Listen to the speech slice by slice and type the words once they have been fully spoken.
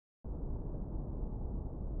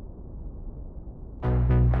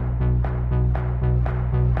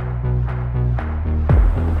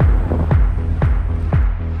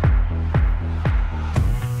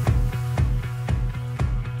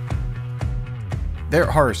There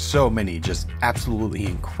are so many just absolutely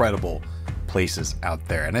incredible places out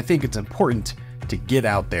there, and I think it's important to get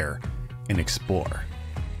out there and explore.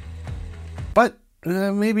 But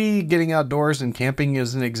maybe getting outdoors and camping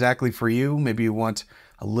isn't exactly for you. Maybe you want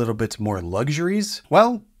a little bit more luxuries.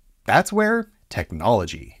 Well, that's where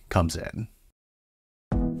technology comes in.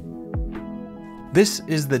 This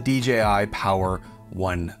is the DJI Power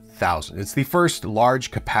 1000. It's the first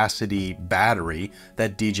large capacity battery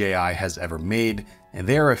that DJI has ever made, and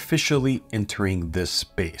they are officially entering this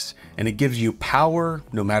space. And it gives you power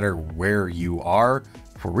no matter where you are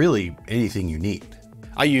for really anything you need.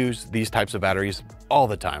 I use these types of batteries all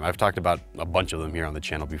the time. I've talked about a bunch of them here on the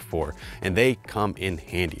channel before, and they come in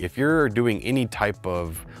handy. If you're doing any type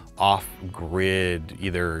of off-grid,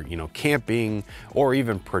 either camping or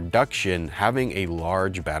even production, having a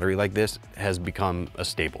large battery like this has become a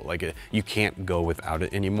staple. Like you can't go without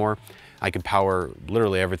it anymore. I can power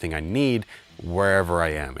literally everything I need wherever I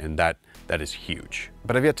am, and that is huge.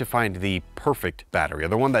 But I've yet to find the perfect battery, or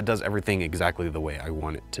the one that does everything exactly the way I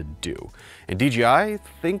want it to do. And DJI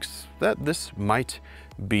thinks that this might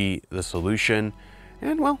be the solution,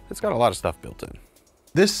 and well, it's got a lot of stuff built in.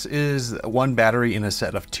 This is one battery in a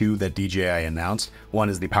set of two that DJI announced. One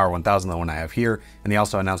is the Power 1000, the one I have here, and they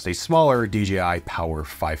also announced a smaller DJI Power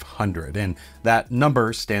 500, and that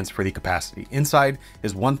number stands for the capacity. Inside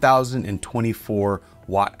is 1,024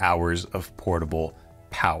 watt hours of portable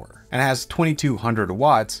power, and it has 2,200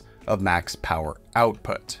 watts of max power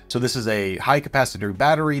output. So this is a high capacitor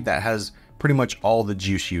battery that has pretty much all the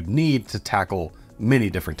juice you'd need to tackle many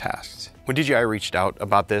different tasks. When DJI reached out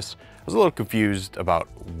about this, I was a little confused about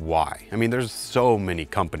why. I mean, there's so many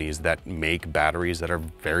companies that make batteries that are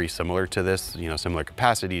very similar to this, similar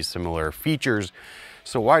capacities, similar features.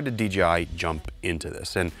 So why did DJI jump into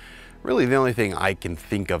this? And really the only thing I can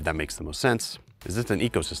think of that makes the most sense is it's an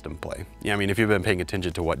ecosystem play. Yeah, I mean, if you've been paying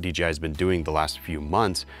attention to what DJI has been doing the last few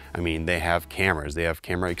months, I mean, they have cameras, they have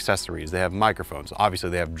camera accessories, they have microphones, obviously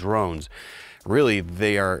they have drones. Really,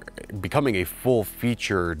 they are becoming a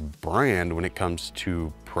full-featured brand when it comes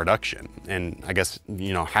to production. And I guess,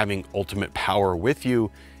 having ultimate power with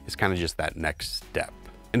you is kind of just that next step.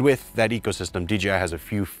 And with that ecosystem, DJI has a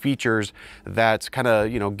few features that kind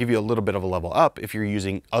of, give you a little bit of a level up if you're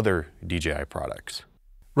using other DJI products.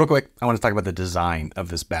 Real quick, I want to talk about the design of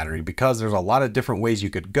this battery because there's a lot of different ways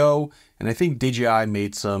you could go, and I think DJI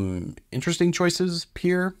made some interesting choices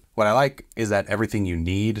here. What I like is that everything you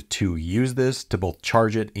need to use this, to both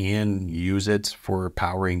charge it and use it for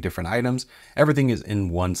powering different items, everything is in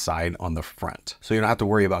one side on the front. So you don't have to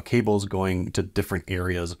worry about cables going to different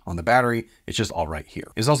areas on the battery. It's just all right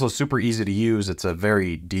here. It's also super easy to use. It's a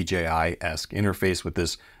very DJI-esque interface with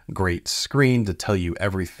this great screen to tell you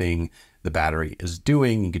everything the battery is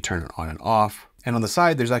doing. You can turn it on and off. And on the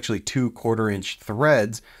side, there's actually 2 1/4-inch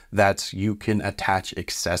threads that you can attach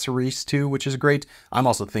accessories to, which is great. I'm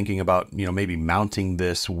also thinking about, maybe mounting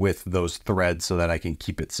this with those threads so that I can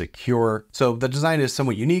keep it secure. So the design is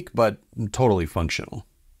somewhat unique, but totally functional.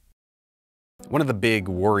 One of the big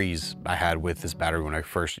worries I had with this battery when I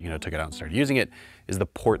first, took it out and started using it is the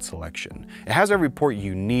port selection. It has every port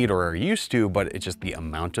you need or are used to, but it's just the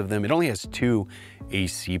amount of them. It only has 2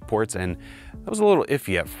 AC ports, and that was a little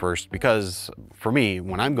iffy at first because for me,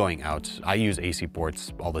 when I'm going out, I use AC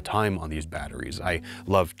ports all the time on these batteries. I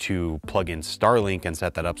love to plug in Starlink and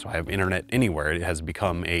set that up so I have internet anywhere. It has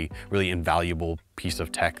become a really invaluable piece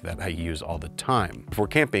of tech that I use all the time. If we're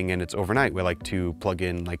camping and it's overnight, we like to plug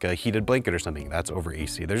in like a heated blanket or something. That's over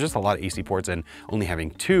AC. There's just a lot of AC ports, and only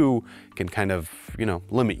having 2 can kind of,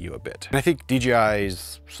 limit you a bit. And I think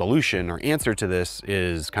DJI's solution or answer to this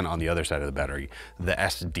is kind of on the other side of the battery, the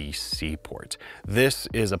SDC port. This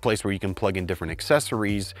is a place where you can plug in different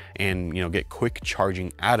accessories and, get quick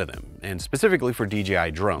charging out of them. And specifically for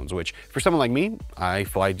DJI drones, which for someone like me, I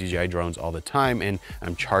fly DJI drones all the time and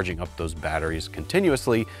I'm charging up those batteries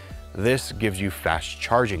continuously. This gives you fast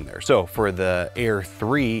charging there. So for the Air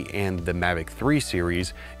 3 and the Mavic 3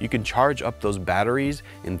 series, you can charge up those batteries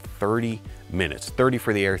in 30 minutes. 30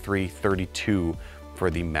 for the Air 3, 32 for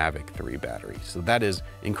the Mavic 3 battery. So that is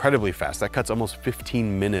incredibly fast. That cuts almost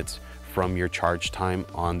 15 minutes from your charge time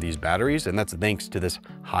on these batteries, and that's thanks to this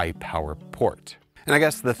high power port. And I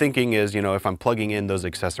guess the thinking is, if I'm plugging in those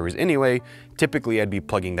accessories anyway, typically I'd be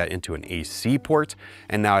plugging that into an AC port,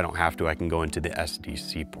 and now I don't have to. I can go into the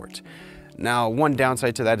SDC port. Now, one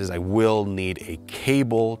downside to that is I will need a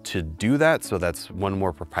cable to do that, so that's one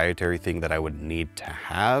more proprietary thing that I would need to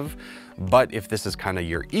have. But if this is kind of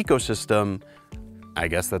your ecosystem, I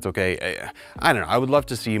guess that's okay. I don't know. I would love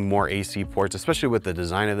to see more AC ports, especially with the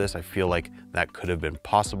design of this. I feel like that could have been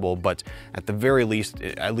possible, but at the very least,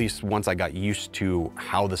 at least once I got used to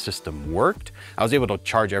how the system worked, I was able to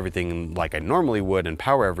charge everything like I normally would and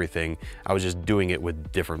power everything. I was just doing it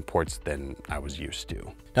with different ports than I was used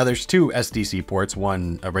to. Now there's two SDC ports,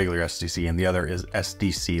 one a regular SDC and the other is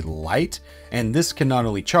SDC Lite. And this can not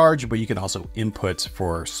only charge, but you can also input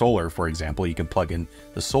for solar, for example. You can plug in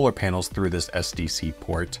the solar panels through this SDC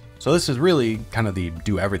port. So this is really kind of the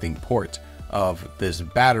do everything port of this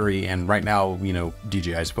battery. And right now, you know,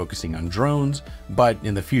 DJI is focusing on drones, but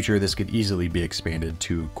in the future, this could easily be expanded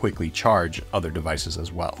to quickly charge other devices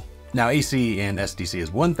as well. Now AC and SDC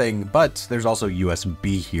is one thing, but there's also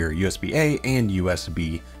USB here, USB-A and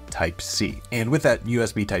USB Type-C. And with that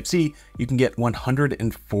USB Type-C, you can get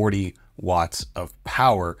 140 watts of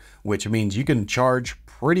power, which means you can charge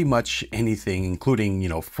pretty much anything, including, you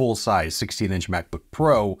know, full size 16-inch MacBook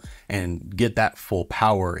Pro, and get that full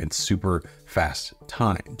power in super fast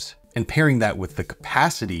times. And pairing that with the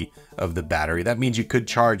capacity of the battery, that means you could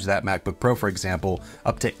charge that MacBook Pro, for example,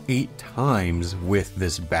 up to 8 times with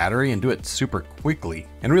this battery and do it super quickly.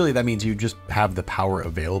 And really that means you just have the power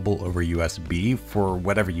available over USB for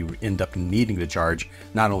whatever you end up needing to charge,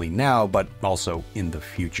 not only now, but also in the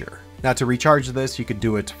future. Now to recharge this, you could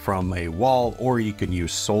do it from a wall, or you can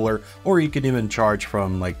use solar, or you could even charge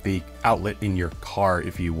from like the outlet in your car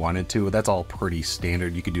if you wanted to. That's all pretty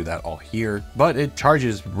standard. You could do that all here, but it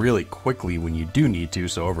charges really quickly when you do need to.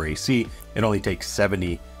 So over AC, it only takes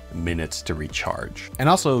 70 minutes to recharge. And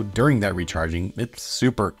also during that recharging, it's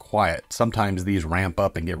super quiet. Sometimes these ramp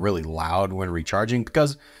up and get really loud when recharging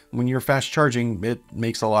because when you're fast charging, it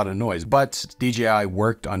makes a lot of noise. But DJI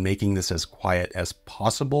worked on making this as quiet as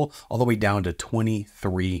possible, all the way down to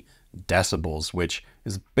 23 decibels, which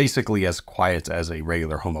is basically as quiet as a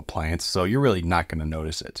regular home appliance. So you're really not going to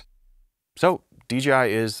notice it. So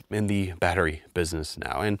DJI is in the battery business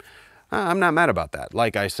now, and I'm not mad about that.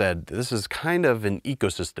 Like I said, this is kind of an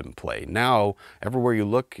ecosystem play. Now, everywhere you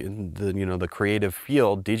look in the, you know, the creative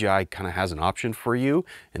field, DJI kind of has an option for you,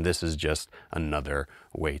 and this is just another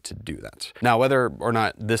way to do that. Now, whether or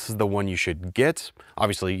not this is the one you should get,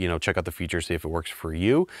 obviously, you know, check out the features, see if it works for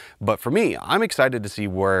you. But for me, I'm excited to see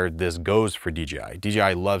where this goes for DJI.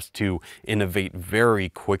 DJI loves to innovate very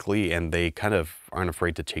quickly, and they kind of aren't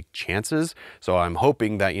afraid to take chances. So I'm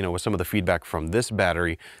hoping that, you know, with some of the feedback from this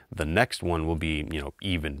battery, the next one will be, you know,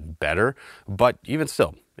 even better. But even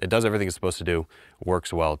still, it does everything it's supposed to do,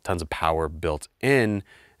 works well, tons of power built in,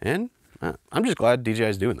 and I'm just glad DJI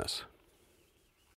is doing this.